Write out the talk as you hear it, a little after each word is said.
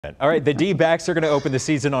All right, the D-backs are going to open the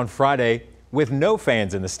season on Friday with no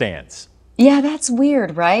fans in the stands. Yeah, that's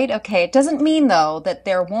weird, right? Okay, it doesn't mean, though, that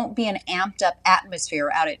there won't be an amped-up atmosphere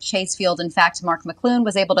out at Chase Field. In fact, Mark McClune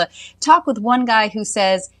was able to talk with one guy who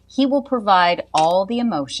says he will provide all the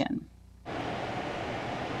emotion.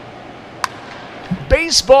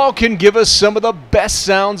 Baseball can give us some of the best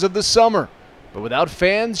sounds of the summer, but without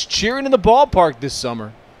fans cheering in the ballpark this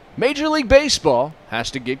summer, Major League Baseball has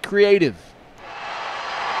to get creative.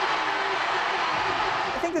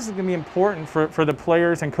 I think this is going to be important for the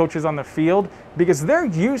players and coaches on the field because they're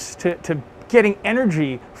used to getting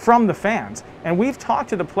energy from the fans. And we've talked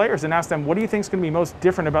to the players and asked them, what do you think is going to be most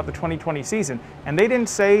different about the 2020 season? And they didn't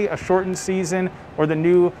say a shortened season or the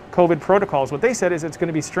new COVID protocols. What they said is it's going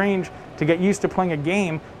to be strange to get used to playing a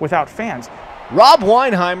game without fans. Rob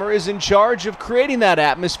Weinheimer is in charge of creating that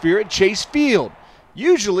atmosphere at Chase Field.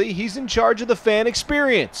 Usually he's in charge of the fan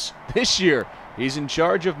experience. This year, he's in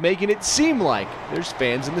charge of making it seem like there's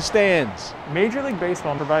fans in the stands. Major League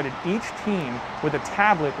Baseball provided each team with a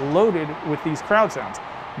tablet loaded with these crowd sounds.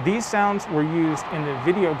 These sounds were used in the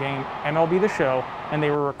video game MLB The Show, and they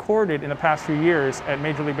were recorded in the past few years at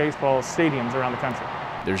Major League Baseball stadiums around the country.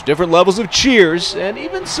 There's different levels of cheers and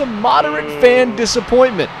even some moderate fan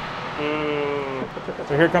disappointment.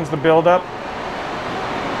 So here comes the build-up.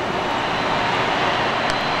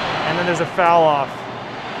 And then there's a foul off.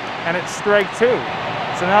 And it's strike two.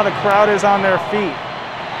 So now the crowd is on their feet.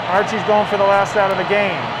 Archie's going for the last out of the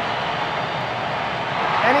game.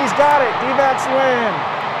 And he's got it. D-backs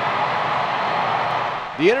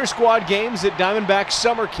win. The inter-squad games at Diamondbacks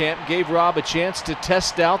summer camp gave Rob a chance to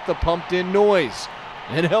test out the pumped-in noise.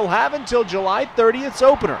 And he'll have until July 30th's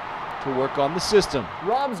opener to work on the system.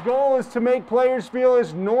 Rob's goal is to make players feel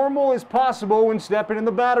as normal as possible when stepping in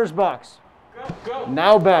the batter's box. Go.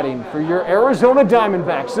 Now batting for your Arizona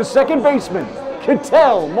Diamondbacks, the second baseman,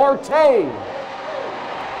 Ketel Marte.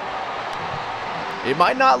 It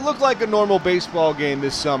might not look like a normal baseball game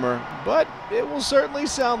this summer, but it will certainly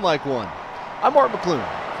sound like one. I'm Mark McClune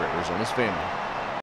for Arizona's Family.